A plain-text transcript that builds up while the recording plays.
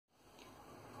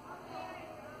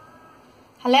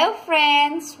Hello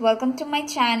friends, welcome to my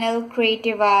channel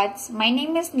Creative Arts. My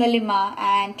name is Nalima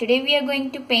and today we are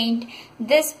going to paint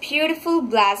this beautiful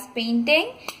glass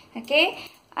painting. Okay,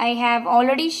 I have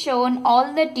already shown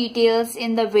all the details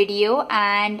in the video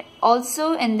and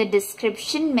also in the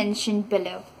description mentioned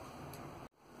below.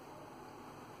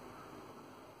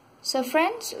 So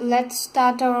friends, let's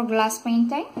start our glass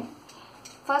painting.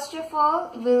 First of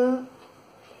all, we'll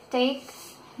take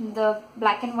the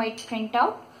black and white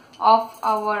printout of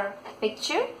our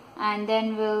picture and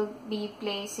then we'll be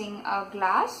placing a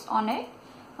glass on it.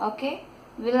 Okay,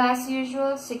 we'll as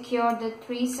usual secure the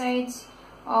three sides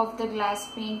of the glass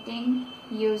painting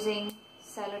using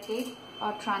sellotape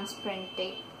or transparent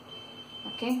tape.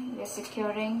 Okay, we are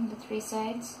securing the three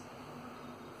sides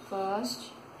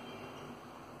first.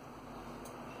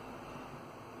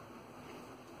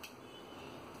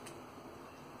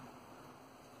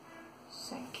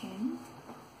 Second.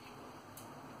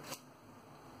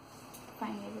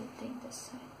 Finally, we'll take this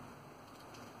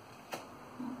side.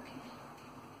 Okay.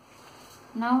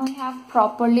 Now we have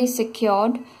properly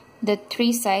secured the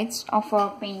three sides of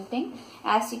our painting.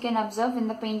 As you can observe in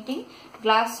the painting,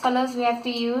 glass colors we have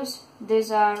to use. These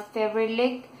are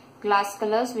Fevicryl glass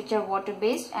colors which are water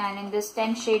based, and in this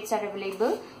 10 shades are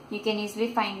available. You can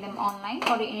easily find them online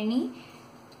or in any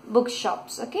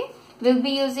bookshops. Okay. We'll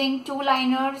be using two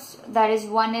liners. That is,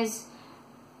 one is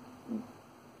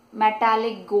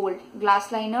metallic gold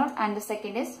glass liner and the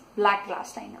second is black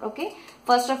glass liner. Okay,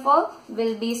 first of all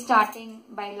we'll be starting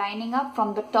by lining up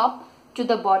from the top to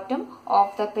the bottom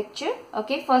of the picture.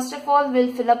 Okay, first of all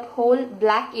we'll fill up whole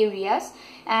black areas,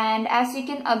 and as you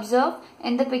can observe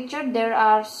in the picture there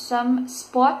are some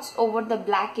spots over the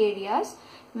black areas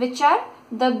which are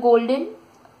the golden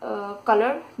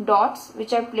color dots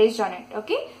which are placed on it.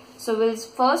 Okay, so we'll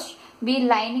first be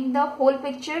lining the whole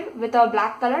picture with our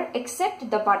black color except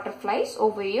the butterflies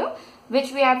over here,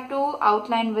 which we have to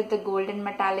outline with the golden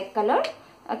metallic color.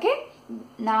 Okay,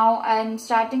 now I'm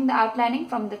starting the outlining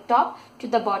from the top to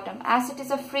the bottom. As it is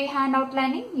a freehand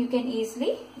outlining, you can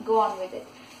easily go on with it.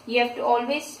 You have to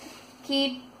always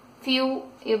keep few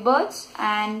earbuds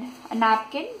and a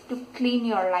napkin to clean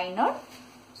your liner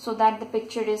so that the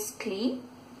picture is clean.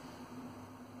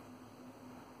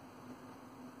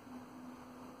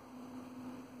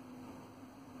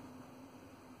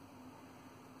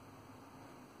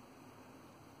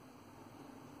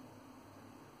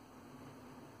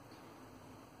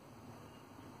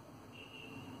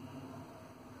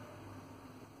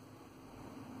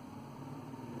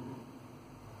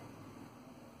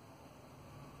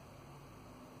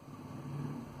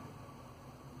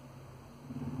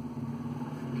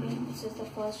 This is the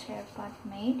first hair part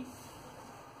made.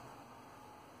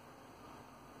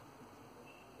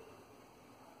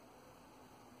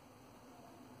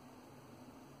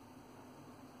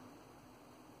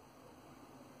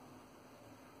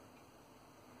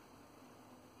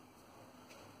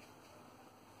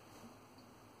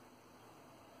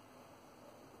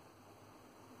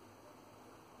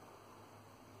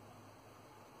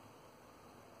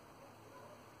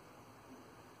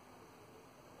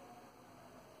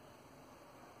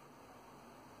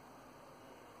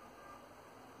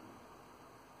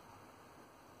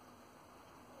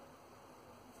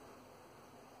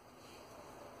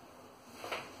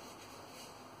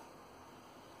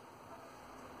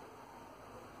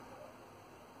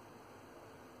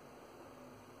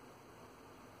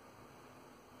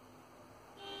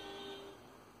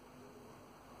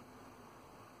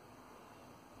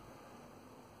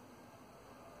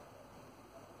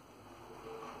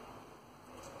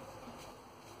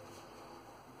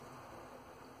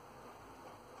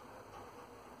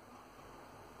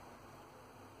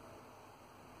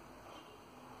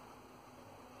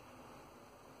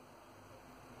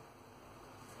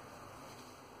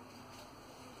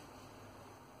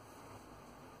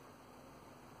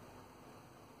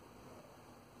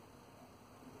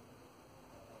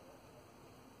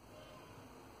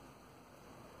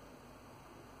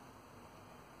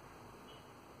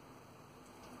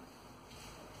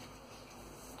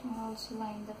 I'll also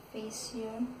line the face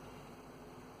here.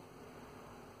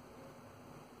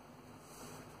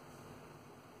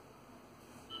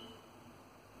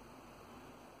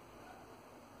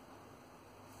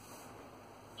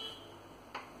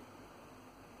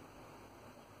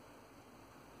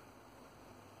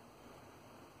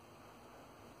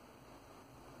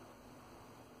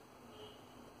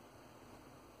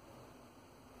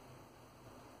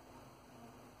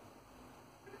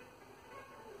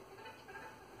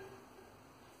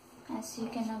 As you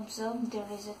can observe, there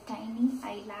is a tiny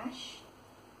eyelash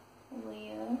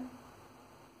where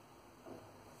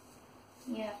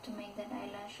you have have to make that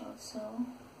eyelash also.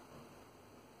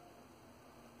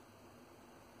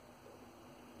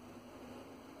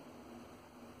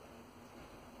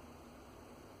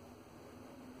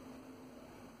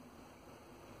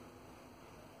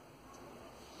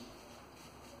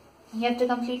 You have to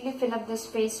completely fill up this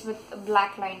space with a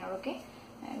black liner, okay?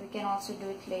 And we can also do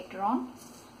it later on.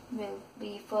 We'll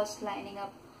be first lining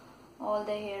up all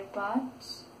the hair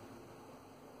parts.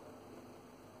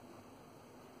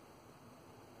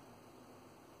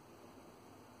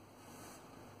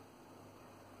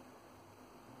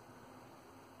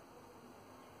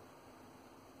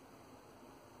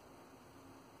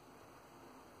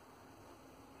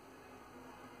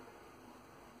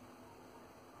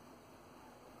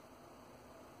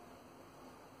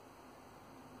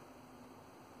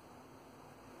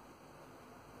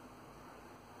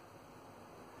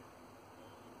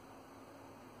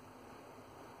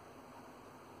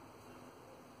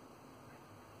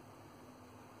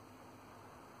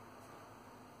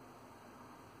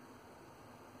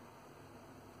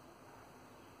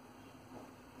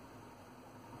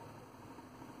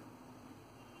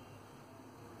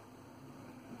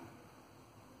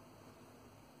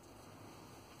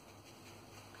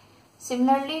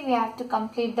 Similarly, we have to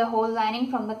complete the whole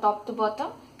lining from the top to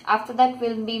bottom. After that,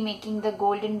 we'll be making the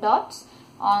golden dots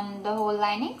on the whole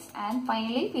linings, and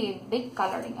finally we'll be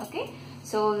coloring. Okay,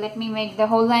 so let me make the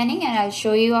whole lining and I'll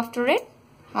show you after it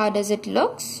how does it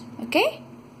looks. Okay,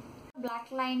 black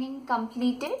lining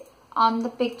completed on the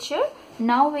picture.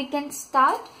 Now we can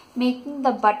start making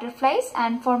the butterflies,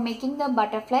 and for making the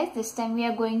butterflies this time we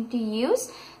are going to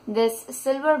use this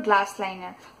silver glass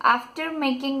liner. After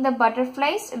making the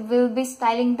butterflies, we'll be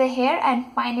styling the hair, and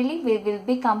finally we will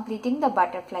be completing the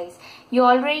butterflies. You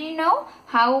already know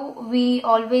how we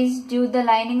always do the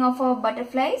lining of our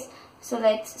butterflies. So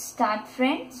let's start,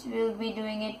 friends. We'll be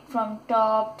doing it from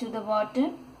top to the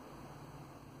bottom.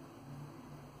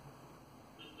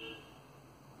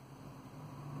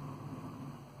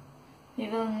 We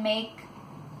will make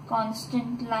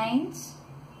constant lines.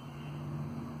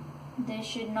 There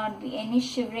should not be any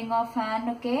shivering of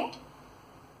hand, okay?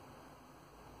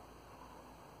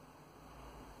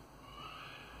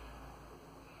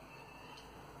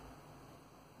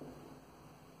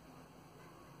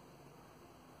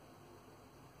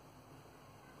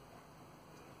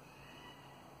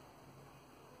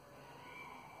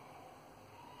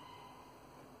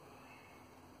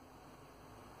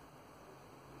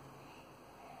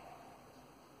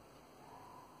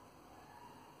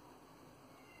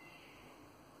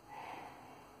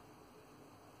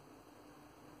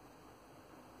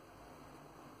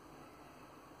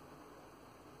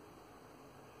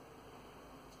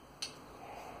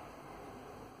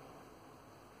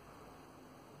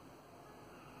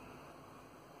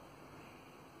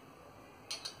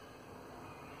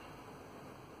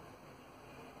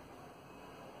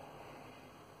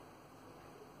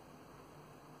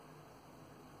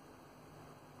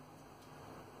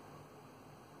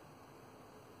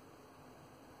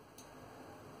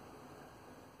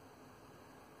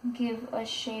 Give a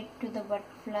shape to the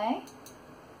butterfly.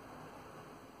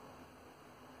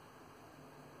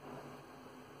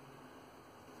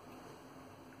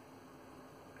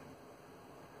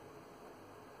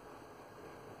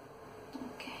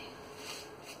 Okay.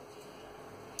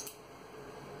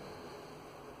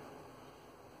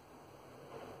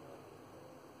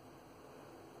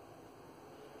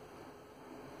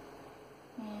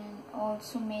 And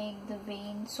also make the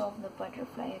veins of the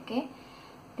butterfly, okay?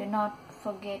 Do not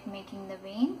forget making the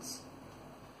veins.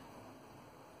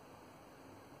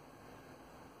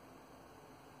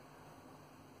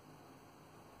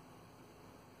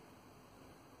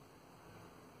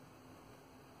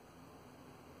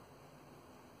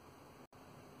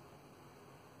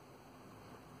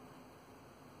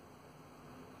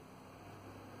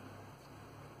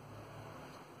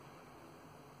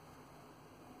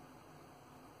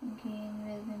 Again,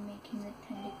 we'll be making the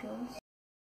tentacles.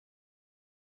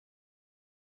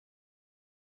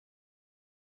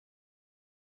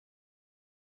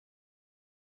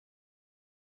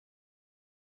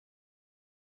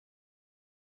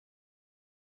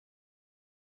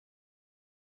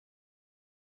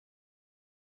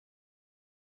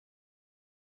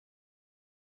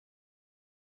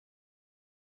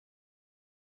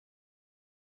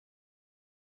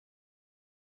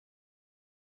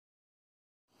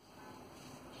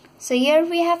 So here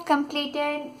we have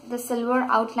completed the silver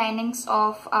outlinings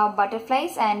of our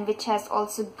butterflies, and which has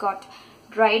also got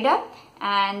dried up,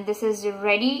 and this is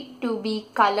ready to be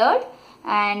colored.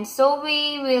 And so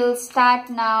we will start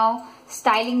now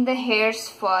styling the hairs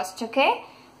first, okay?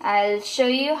 I'll show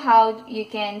you how you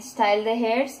can style the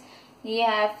hairs. You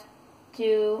have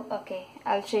to, okay,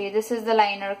 I'll show you. This is the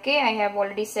liner, okay. I have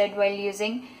already said while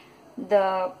using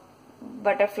the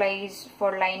butterflies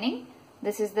for lining.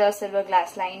 This is the silver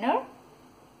glass liner.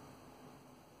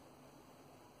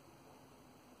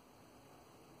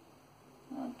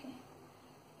 Okay.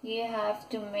 You have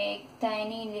to make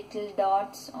tiny little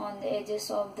dots on the edges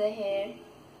of the hair.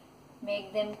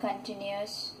 Make them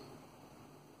continuous.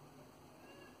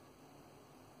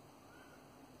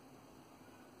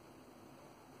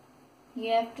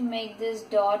 You have to make these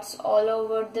dots all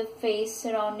over the face,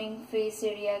 surrounding face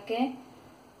area, okay.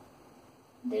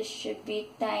 This should be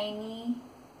tiny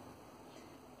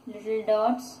little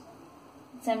dots.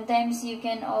 Sometimes you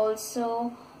can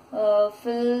also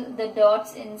fill the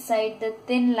dots inside the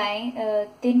thin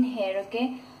hair,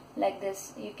 okay, like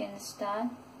this. You can start,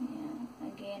 yeah,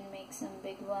 again make some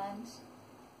big ones.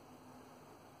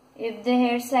 If the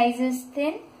hair size is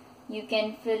thin, you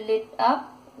can fill it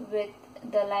up with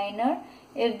the liner.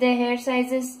 If the hair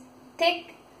size is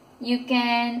thick, you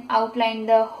can outline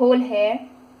the whole hair,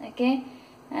 okay.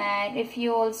 And if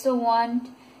you also want,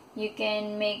 you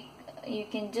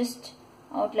can just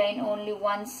outline only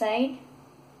one side.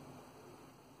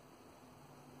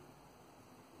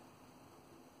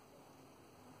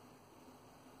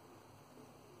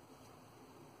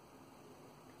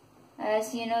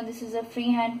 As you know, this is a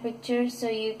freehand picture, so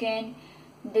you can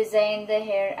design the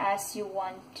hair as you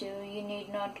want to. You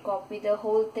need not copy the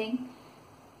whole thing.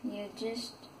 You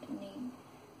just need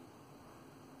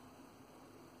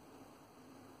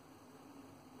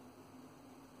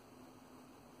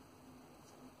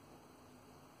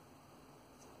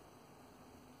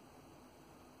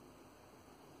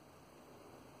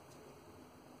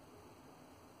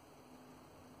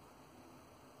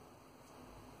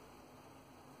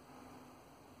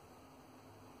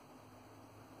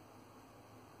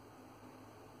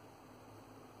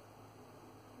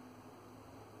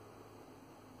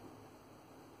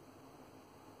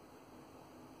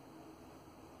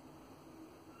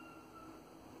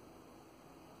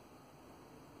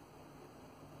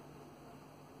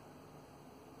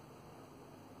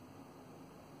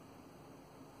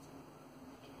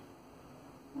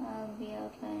I'll be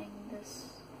outlining this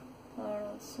part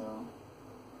also.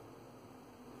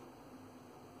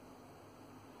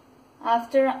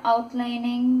 After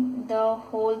outlining the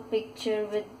whole picture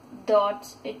with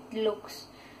dots, it looks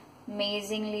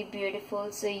amazingly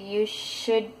beautiful. So you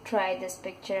should try this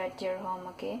picture at your home,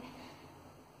 okay?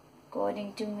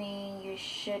 According to me, you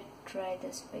should try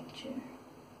this picture.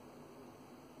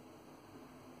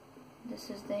 This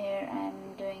is the hair.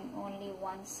 I'm doing only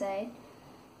one side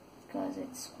because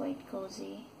it's quite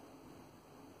cozy.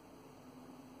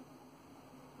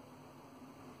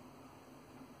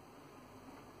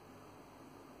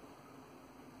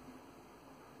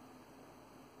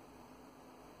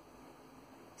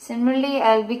 Similarly,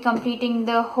 I'll be completing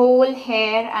the whole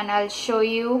hair and I'll show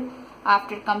you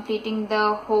after completing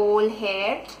the whole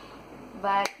hair.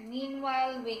 But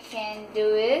meanwhile, we can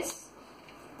do is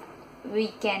we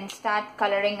can start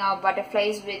coloring our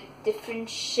butterflies with different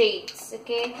shades,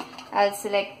 okay. I'll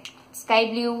select sky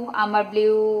blue, amber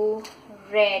blue,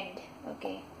 red,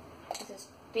 okay. This is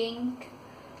pink,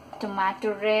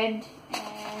 tomato red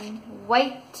and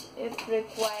white if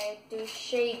required to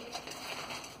shade.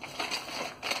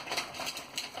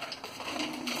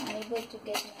 I'm unable to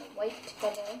get my white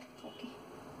color, okay.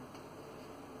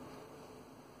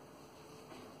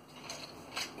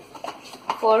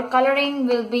 For coloring,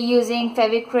 we'll be using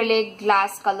Fevicryl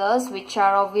glass colors, which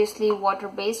are obviously water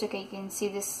based. Okay, you can see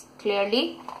this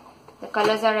clearly. The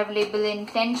colors are available in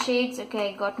 10 shades. Okay,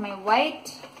 I got my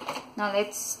white. Now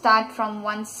let's start from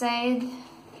one side.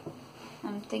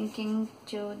 I'm thinking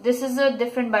this is a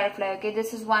different butterfly. Okay,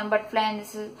 this is one butterfly and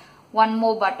this is one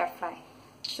more butterfly.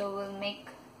 So we'll make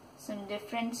some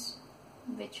difference,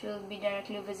 which will be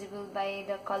directly visible by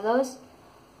the colors.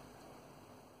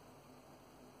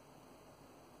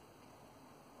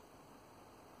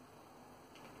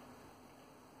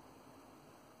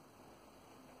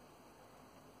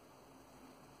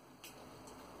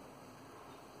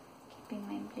 Keeping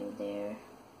my blue there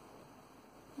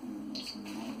and using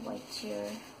my white here.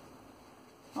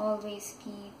 Always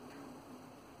keep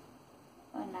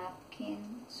a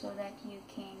napkin so that you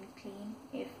can clean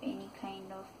if any kind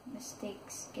of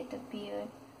mistakes get appeared.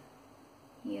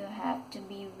 You have to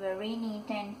be very neat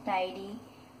and tidy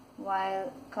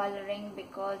while coloring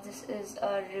because this is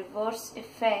a reverse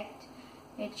effect.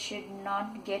 It should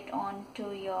not get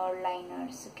onto your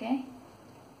liners, okay?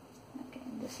 Okay,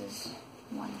 this is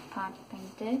one part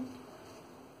painted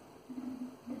and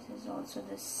this is is also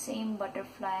the same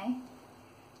butterfly,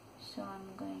 so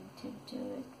I'm going to do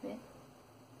it with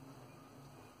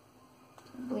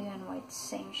blue and white,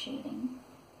 same shading.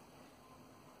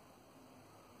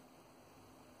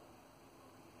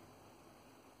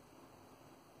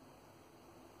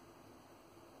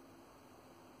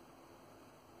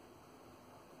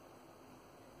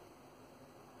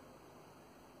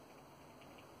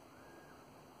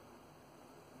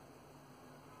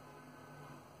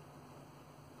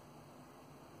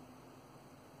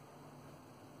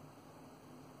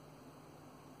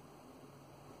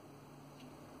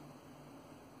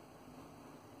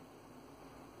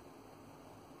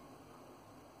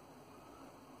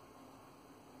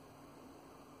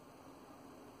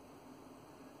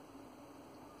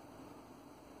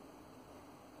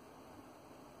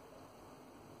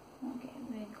 Okay,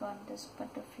 we got this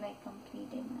butterfly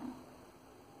completed now.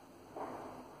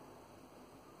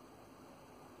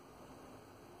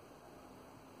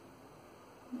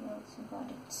 We also got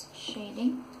its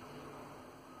shading.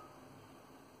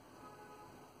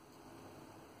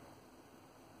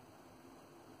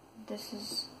 This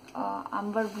is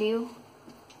umber blue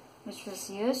which was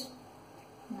used.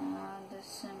 Now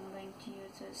this I'm going to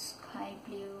use a sky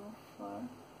blue for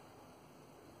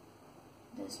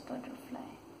this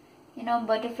butterfly. You know,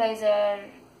 butterflies are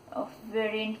of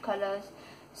variant colors,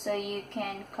 so you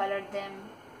can color them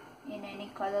in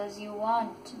any colors you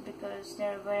want, because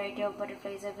there are a variety of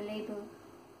butterflies available,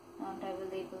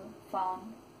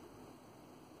 found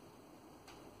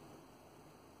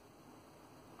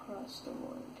across the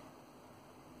world.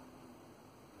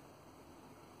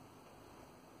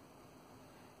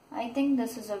 I think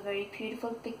this is a very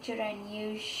beautiful picture and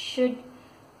you should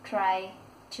try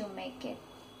to make it.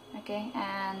 Okay,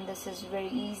 and this is very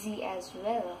easy as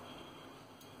well.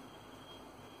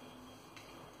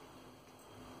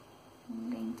 I'm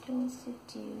going to also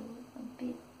do a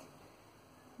bit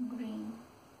green.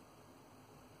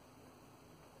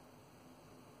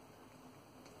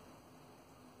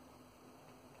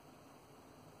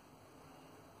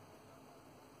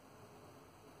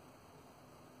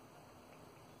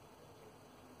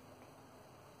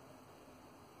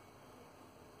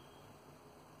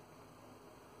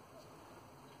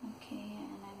 Okay,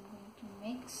 and I'm going to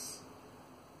mix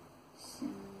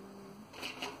some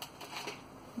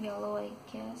yellow, I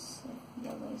guess, if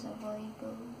yellow is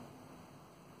available.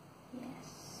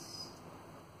 Yes.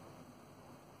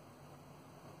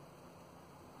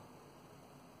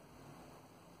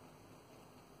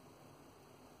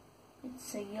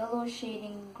 It's a yellow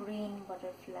shading green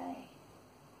butterfly.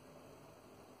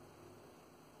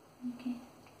 Okay.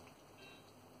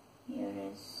 Here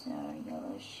is our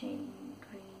yellow shading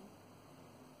green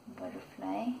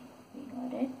butterfly. We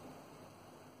got it.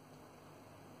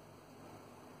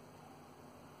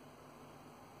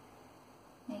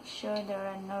 Make sure there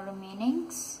are no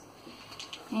remainings.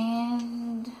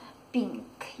 And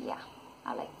pink. Yeah,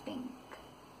 I like pink.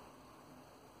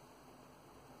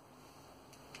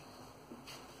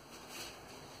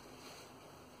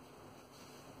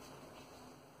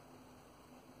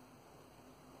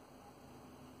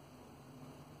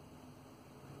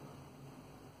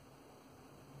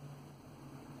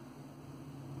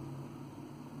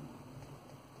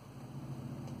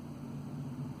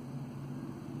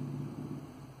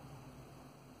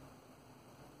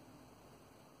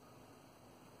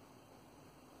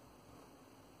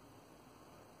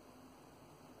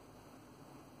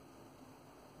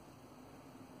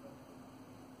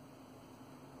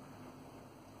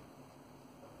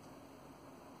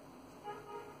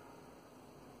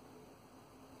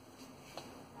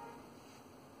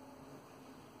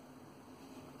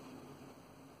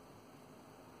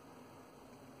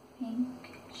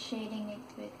 Pink, shading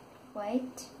it with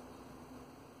white.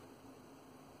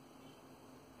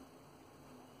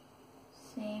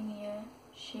 Same here,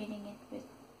 shading it with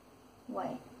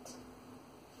white.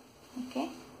 Okay,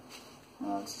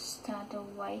 I'll also start a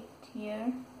white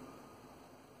here,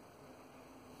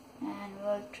 and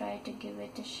we'll try to give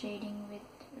it a shading with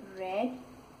red.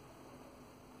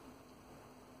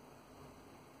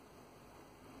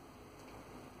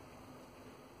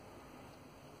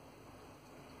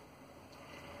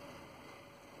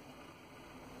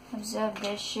 Observe,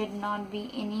 there should not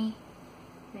be any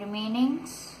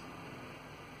remainings.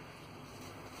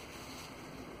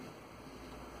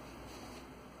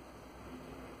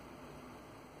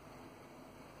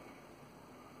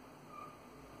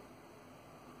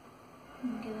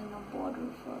 I'm giving a border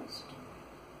first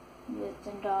with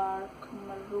a dark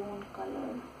maroon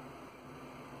color.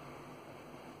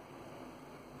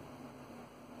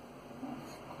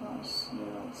 Of course,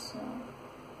 here also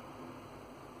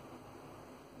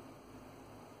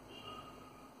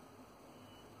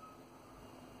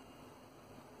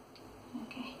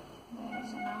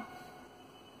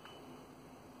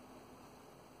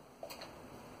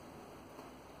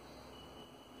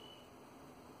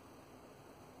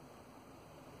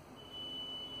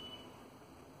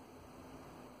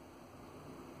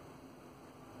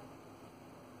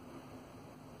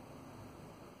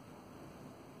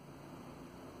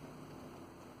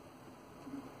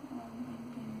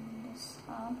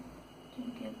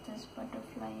give this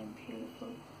butterfly a beautiful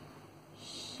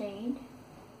shade.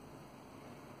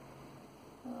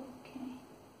 Okay,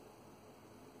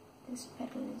 this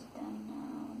petal is done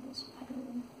now. This petal.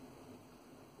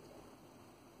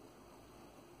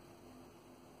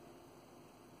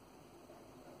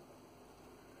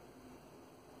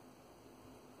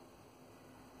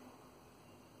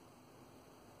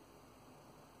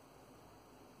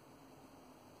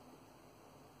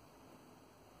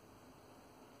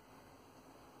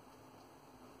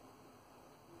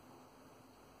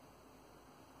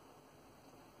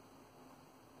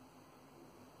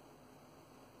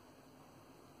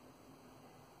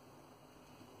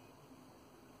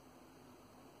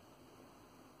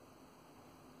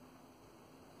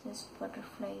 This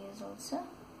butterfly is also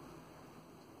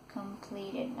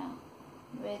completed now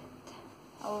with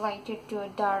a lighter to a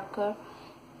darker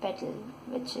petal,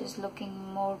 which is looking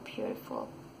more beautiful.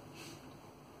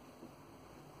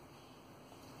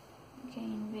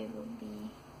 Again, we will be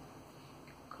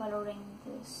coloring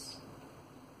this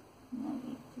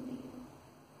navy blue.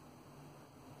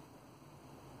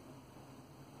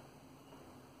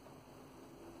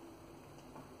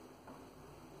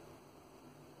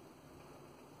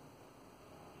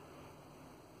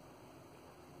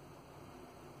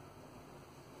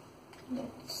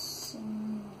 Let's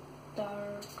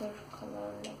darker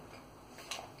color like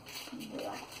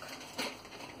black.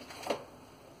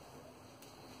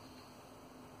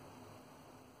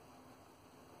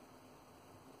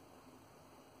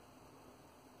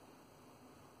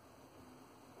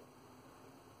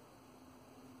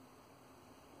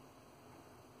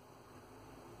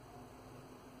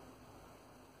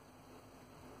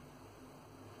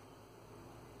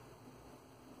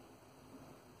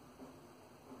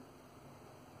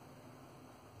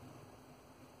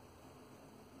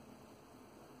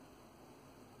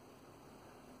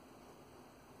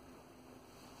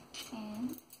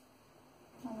 And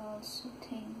I'll also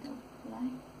take the black.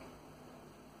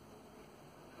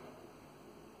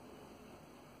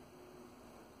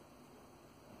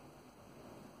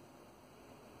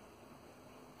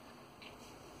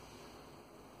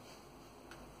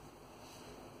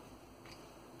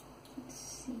 Let's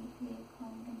see the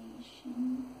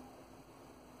combination.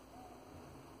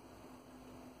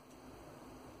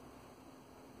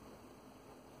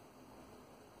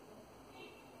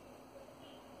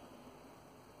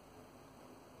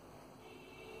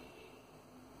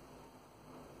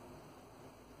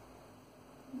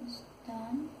 Is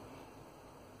done.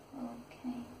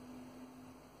 Okay.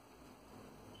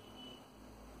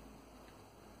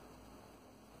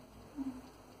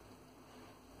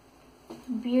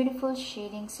 Beautiful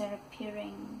shadings are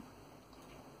appearing.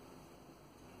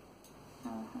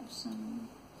 I'll have some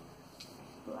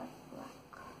black. Black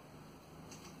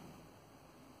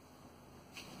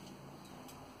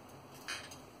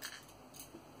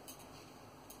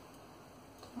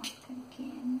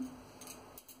again.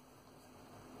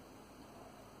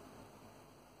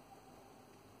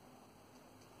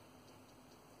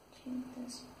 To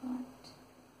this part.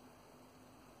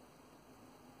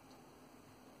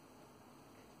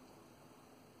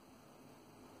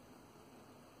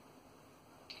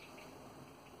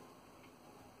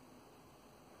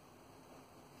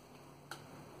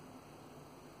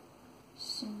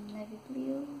 Some navy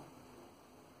blue.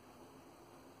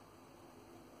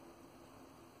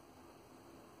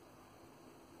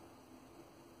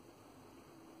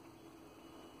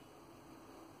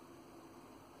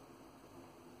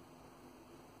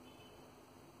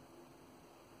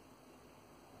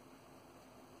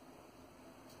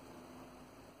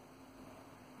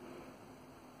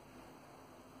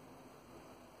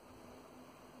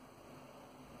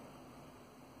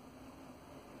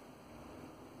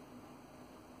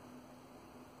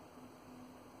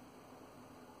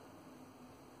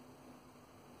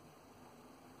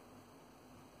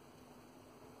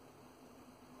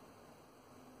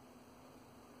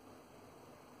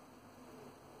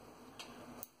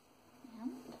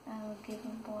 I'll give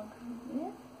a border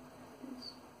with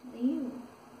this blue,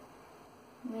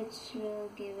 which will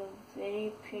give a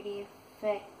very pretty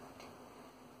effect,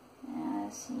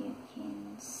 as you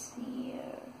can see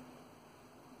here.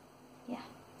 Yeah,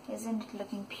 isn't it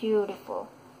looking beautiful?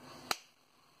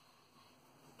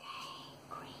 Okay,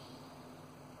 green.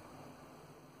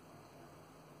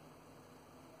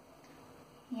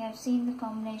 You have seen the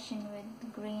combination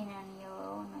with green and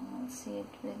yellow, and I'll see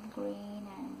it with green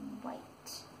and white.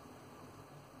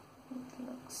 It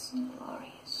looks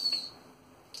glorious.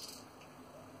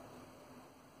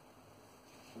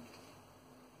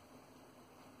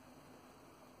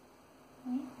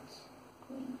 White,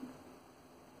 green.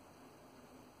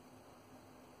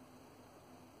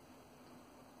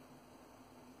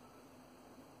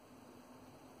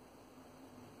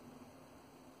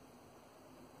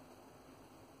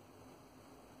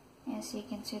 As you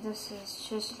can see, this is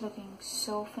just looking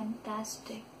so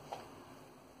fantastic.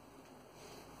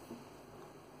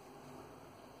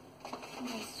 I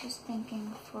was just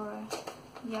thinking for a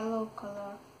yellow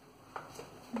color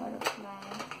butterfly.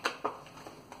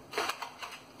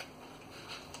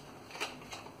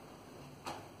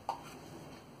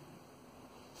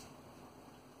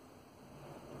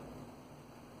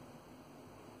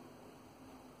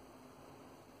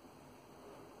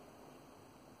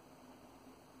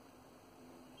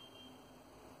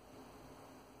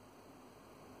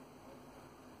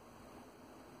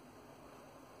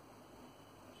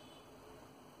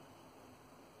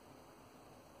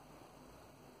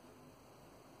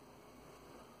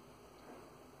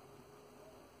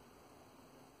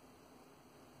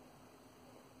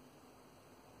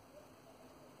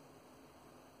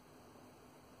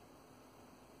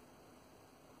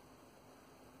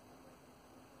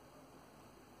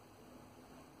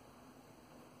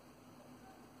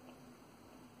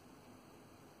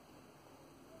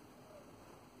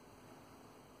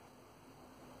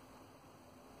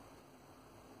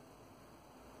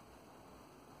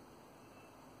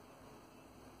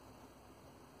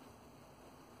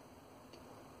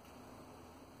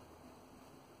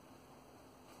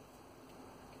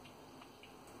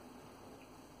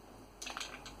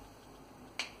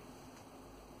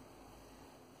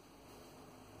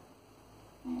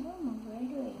 I don't know, where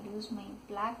do I use my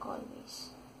black always?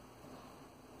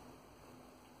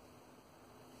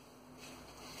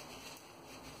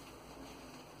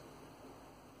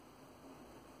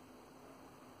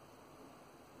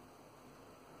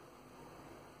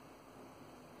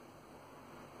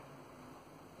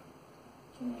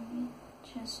 Maybe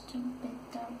just a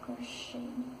bit darker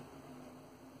shade.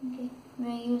 Okay, we're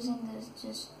using this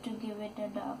just to give it a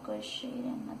darker shade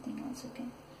and nothing else. Okay,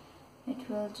 it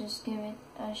will just give it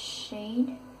a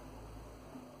shade.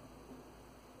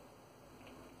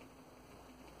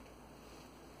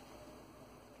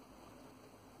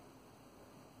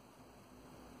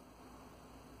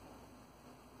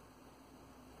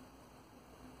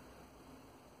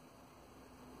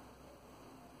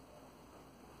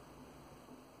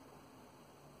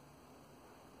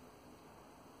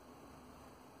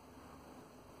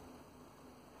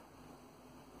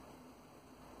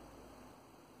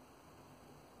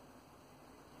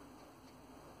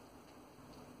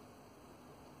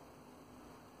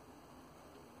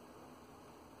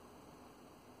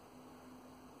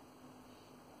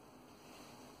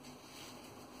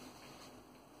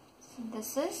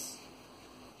 This is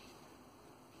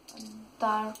a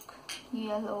dark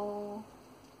yellow.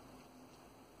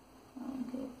 I'll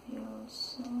give you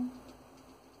also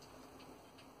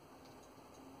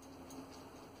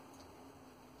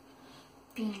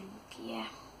pink. Yeah,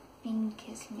 pink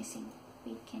is missing.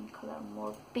 We can color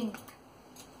more pink.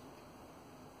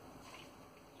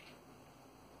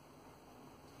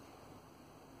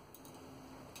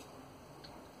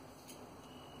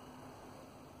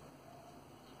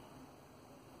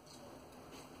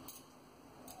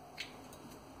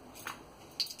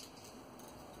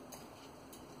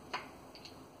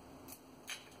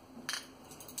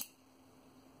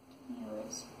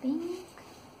 Pink.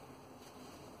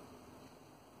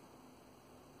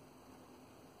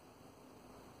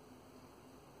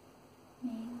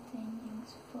 Make the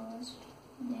endings first,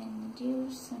 then do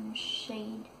some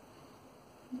shade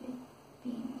with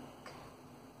pink.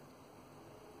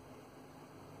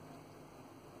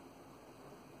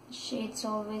 Shades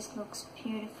always looks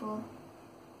beautiful,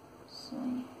 so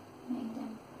make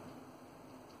them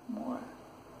more.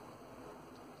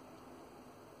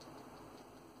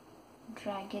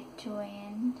 Drag it to an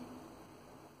end.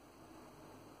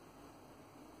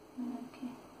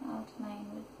 Okay, outline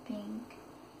with pink.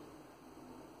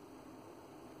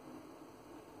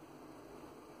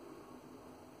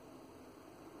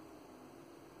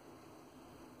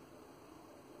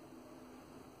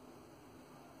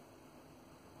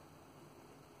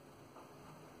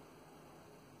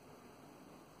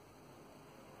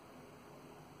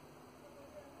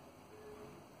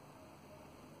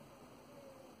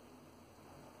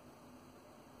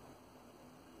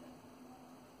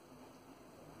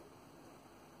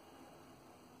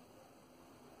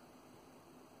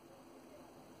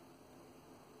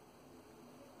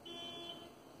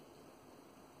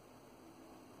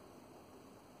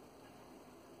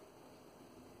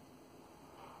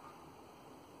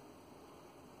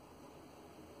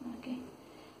 Okay,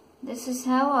 this is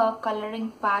how our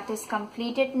coloring part is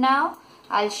completed. Now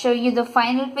I'll show you the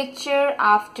final picture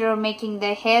after making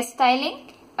the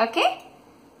hairstyling. Okay,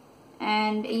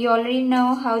 and you already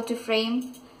know how to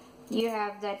frame. You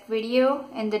have that video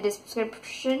in the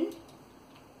description,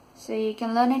 So you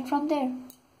can learn it from there.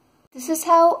 This is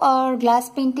how our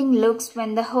glass painting looks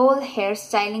when the whole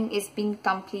hairstyling is being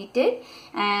completed,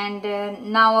 and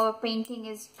now our painting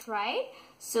is dried.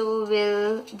 So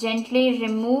we'll gently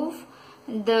remove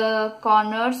the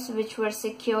corners which were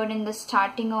secured in the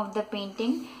starting of the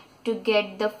painting to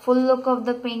get the full look of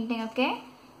the painting. Okay,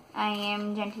 I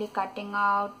am gently cutting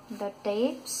out the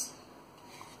tapes.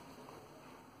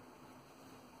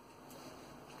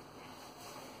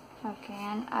 Okay,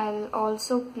 and I'll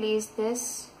also place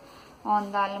this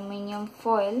on the aluminium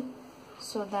foil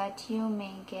so that you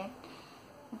may get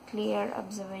a clear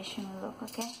observation look.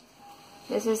 Okay,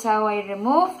 this is how I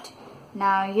removed.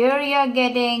 Now here you are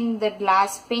getting the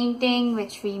glass painting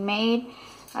which we made.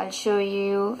 I'll show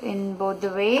you in both the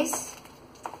ways.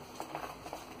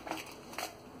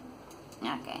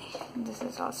 Okay, this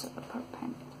is also the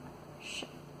perpendicular.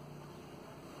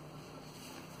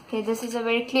 Okay, this is a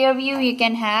very clear view you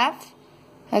can have.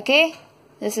 Okay,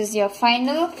 this is your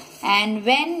final, and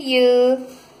when you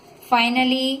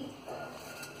finally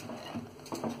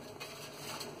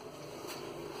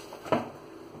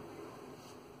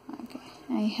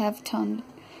I have turned.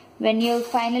 When you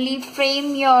finally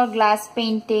frame your glass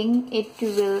painting, it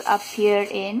will appear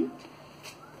in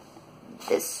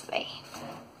this way.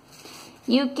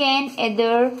 You can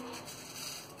either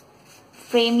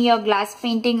frame your glass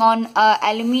painting on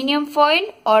aluminium foil,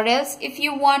 or else if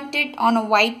you want it on a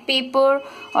white paper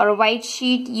or a white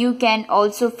sheet, you can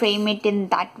also frame it in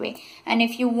that way. And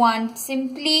if you want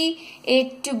simply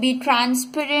it to be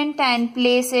transparent and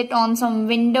place it on some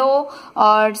window,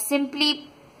 or simply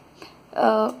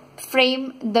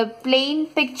frame the plain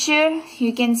picture,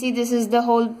 you can see this is the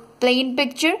whole plain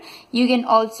picture, you can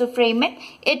also frame it.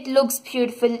 It looks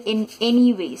beautiful in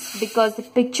any ways because the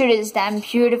picture is damn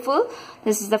beautiful.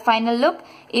 This is the final look.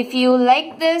 If you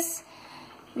like this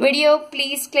video,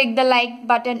 please click the like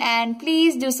button and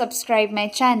please do subscribe my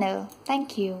channel.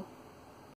 Thank you.